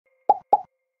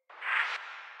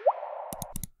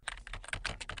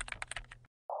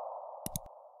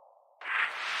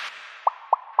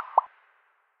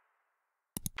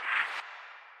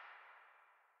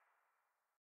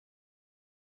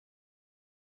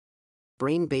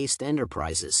Brain-based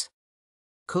enterprises.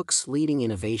 Cook's leading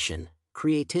innovation,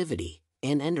 creativity,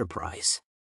 and enterprise.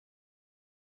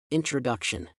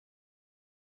 Introduction.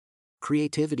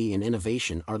 Creativity and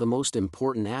innovation are the most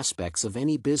important aspects of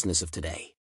any business of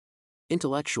today.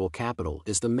 Intellectual capital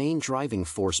is the main driving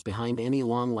force behind any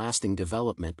long-lasting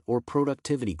development or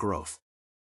productivity growth.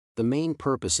 The main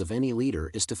purpose of any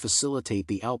leader is to facilitate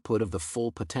the output of the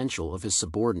full potential of his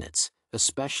subordinates,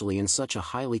 especially in such a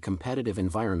highly competitive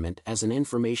environment as an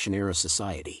information-era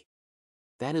society.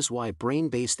 That is why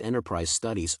brain-based enterprise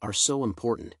studies are so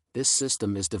important. This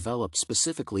system is developed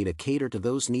specifically to cater to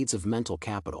those needs of mental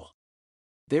capital.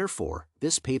 Therefore,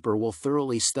 this paper will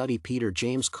thoroughly study Peter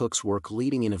James Cook's work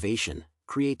leading innovation,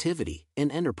 creativity,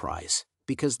 and enterprise,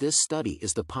 because this study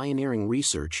is the pioneering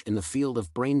research in the field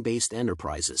of brain-based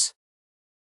enterprises.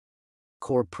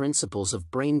 Core principles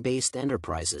of brain-based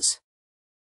enterprises.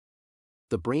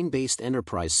 The brain-based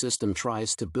enterprise system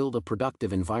tries to build a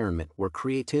productive environment where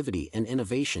creativity and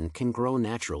innovation can grow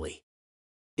naturally.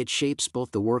 It shapes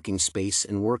both the working space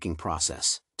and working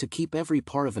process, to keep every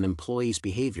part of an employee's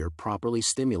behavior properly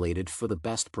stimulated for the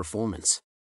best performance.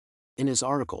 In his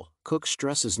article, Cook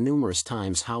stresses numerous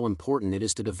times how important it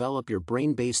is to develop your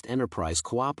brain-based enterprise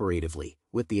cooperatively,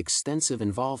 with the extensive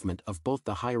involvement of both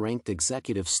the high-ranked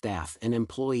executive staff and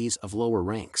employees of lower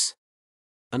ranks.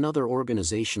 Another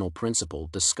organizational principle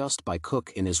discussed by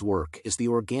Cook in his work is the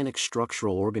organic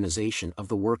structural organization of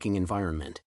the working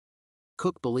environment.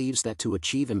 Cook believes that to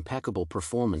achieve impeccable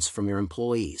performance from your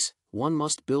employees, one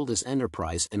must build his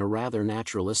enterprise in a rather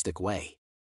naturalistic way.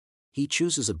 He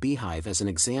chooses a beehive as an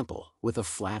example, with a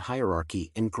flat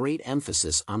hierarchy and great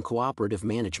emphasis on cooperative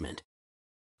management.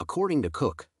 According to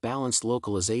Cook, balanced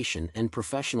localization and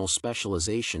professional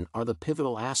specialization are the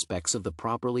pivotal aspects of the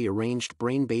properly arranged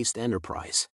brain-based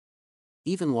enterprise.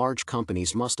 Even large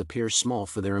companies must appear small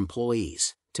for their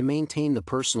employees, to maintain the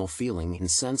personal feeling and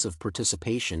sense of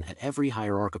participation at every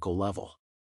hierarchical level.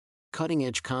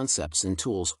 Cutting-edge concepts and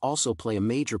tools also play a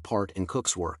major part in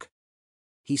Cook's work.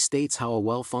 He states how a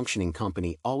well-functioning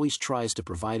company always tries to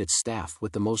provide its staff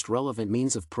with the most relevant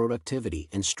means of productivity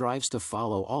and strives to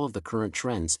follow all of the current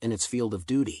trends in its field of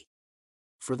duty.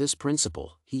 For this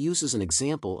principle, he uses an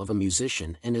example of a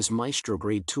musician and his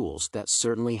maestro-grade tools that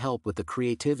certainly help with the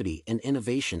creativity and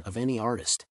innovation of any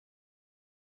artist.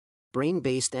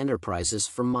 Brain-based enterprises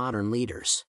for modern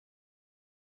leaders.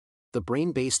 The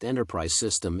brain-based enterprise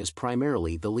system is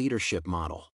primarily the leadership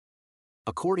model.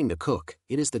 According to Cook,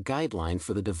 it is the guideline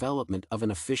for the development of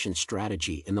an efficient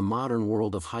strategy in the modern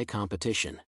world of high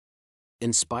competition.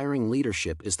 Inspiring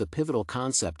leadership is the pivotal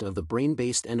concept of the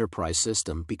brain-based enterprise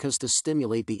system because to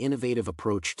stimulate the innovative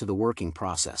approach to the working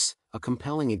process, a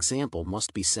compelling example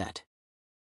must be set.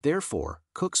 Therefore,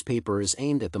 Cook's paper is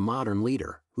aimed at the modern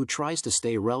leader, who tries to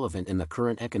stay relevant in the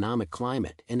current economic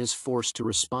climate and is forced to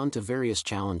respond to various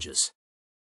challenges.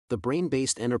 The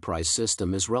brain-based enterprise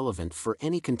system is relevant for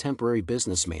any contemporary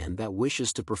businessman that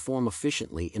wishes to perform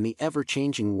efficiently in the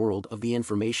ever-changing world of the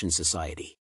information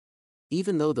society.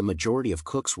 Even though the majority of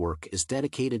Cook's work is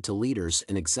dedicated to leaders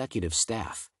and executive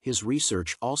staff, his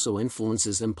research also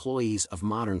influences employees of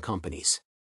modern companies.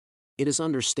 It is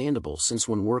understandable since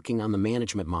when working on the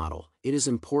management model, it is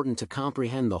important to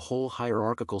comprehend the whole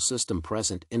hierarchical system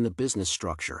present in the business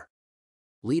structure.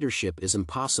 Leadership is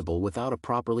impossible without a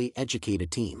properly educated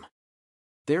team.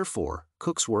 Therefore,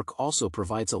 Cook's work also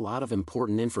provides a lot of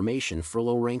important information for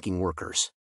low-ranking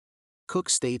workers.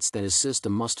 Cook states that his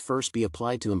system must first be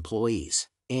applied to employees,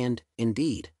 and,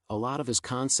 indeed, a lot of his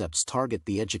concepts target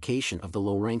the education of the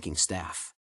low-ranking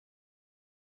staff.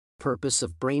 Purpose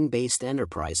of brain-based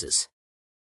enterprises.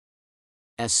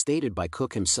 As stated by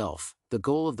Cook himself, the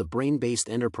goal of the brain-based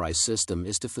enterprise system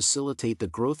is to facilitate the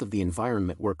growth of the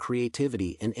environment where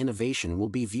creativity and innovation will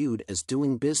be viewed as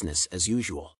doing business as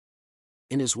usual.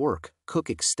 In his work, Cook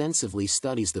extensively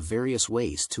studies the various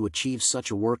ways to achieve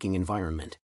such a working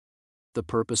environment. The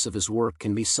purpose of his work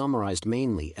can be summarized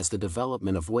mainly as the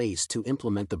development of ways to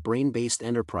implement the brain-based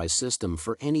enterprise system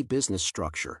for any business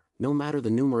structure, no matter the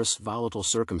numerous volatile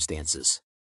circumstances.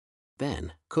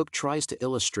 Then, Cook tries to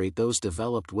illustrate those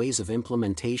developed ways of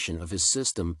implementation of his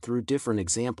system through different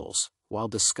examples, while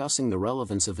discussing the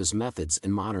relevance of his methods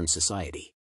in modern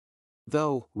society.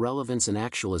 Though relevance and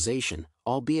actualization,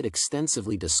 albeit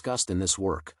extensively discussed in this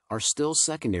work, are still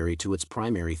secondary to its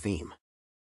primary theme.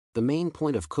 The main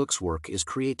point of Cook's work is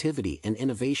creativity and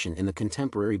innovation in the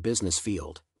contemporary business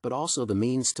field, but also the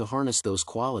means to harness those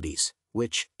qualities,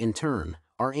 which, in turn,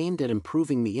 are aimed at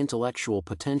improving the intellectual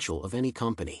potential of any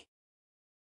company.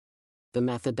 The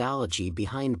methodology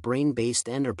behind brain-based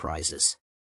enterprises.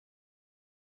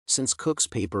 Since Cook's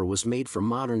paper was made for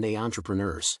modern-day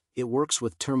entrepreneurs, it works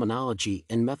with terminology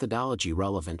and methodology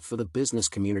relevant for the business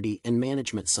community and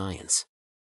management science.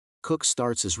 Cook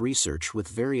starts his research with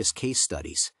various case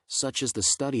studies, such as the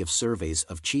study of surveys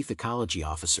of chief ecology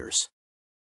officers.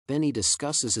 Then he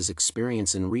discusses his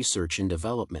experience in research and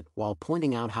development while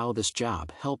pointing out how this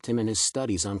job helped him in his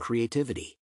studies on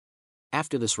creativity.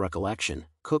 After this recollection,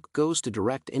 Cook goes to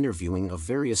direct interviewing of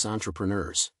various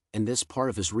entrepreneurs, and this part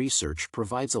of his research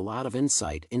provides a lot of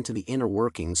insight into the inner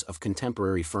workings of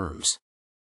contemporary firms.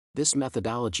 This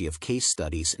methodology of case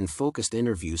studies and focused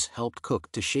interviews helped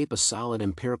Cook to shape a solid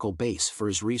empirical base for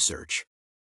his research.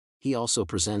 He also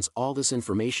presents all this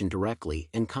information directly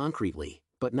and concretely,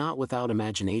 but not without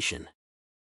imagination.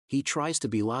 He tries to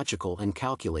be logical and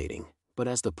calculating, but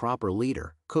as the proper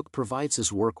leader, Cook provides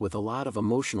his work with a lot of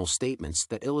emotional statements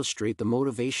that illustrate the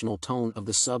motivational tone of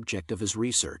the subject of his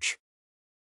research.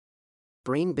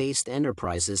 Brain-based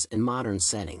enterprises in modern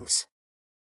settings.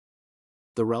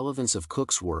 The relevance of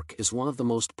Cook's work is one of the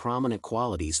most prominent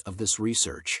qualities of this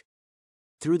research.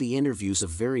 Through the interviews of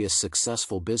various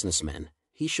successful businessmen,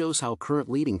 he shows how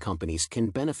current leading companies can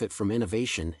benefit from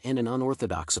innovation and an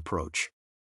unorthodox approach.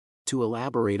 To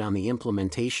elaborate on the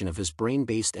implementation of his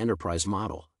brain-based enterprise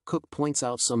model, Cook points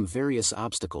out some various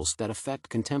obstacles that affect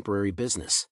contemporary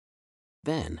business.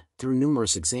 Then, through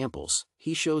numerous examples,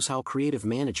 he shows how creative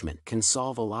management can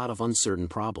solve a lot of uncertain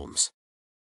problems.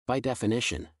 By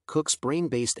definition, Cook's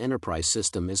brain-based enterprise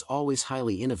system is always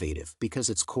highly innovative because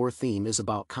its core theme is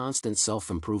about constant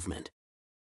self-improvement.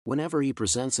 Whenever he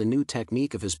presents a new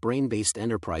technique of his brain-based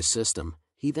enterprise system,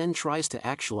 he then tries to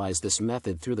actualize this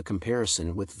method through the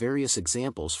comparison with various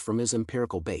examples from his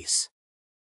empirical base.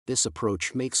 This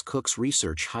approach makes Cook's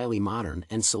research highly modern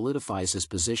and solidifies his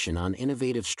position on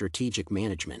innovative strategic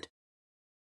management.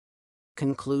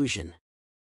 Conclusion.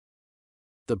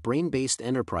 The brain-based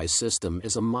enterprise system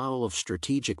is a model of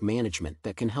strategic management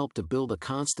that can help to build a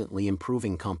constantly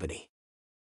improving company.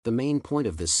 The main point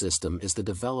of this system is the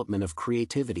development of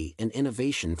creativity and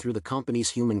innovation through the company's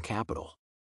human capital.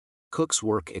 Cook's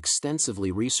work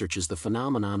extensively researches the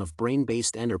phenomenon of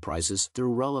brain-based enterprises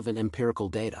through relevant empirical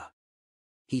data.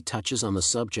 He touches on the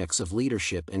subjects of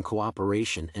leadership and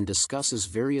cooperation and discusses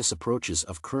various approaches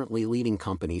of currently leading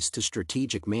companies to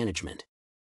strategic management.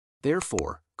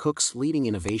 Therefore, Cook's leading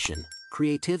innovation,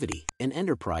 creativity, and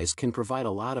enterprise can provide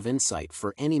a lot of insight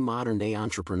for any modern-day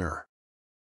entrepreneur.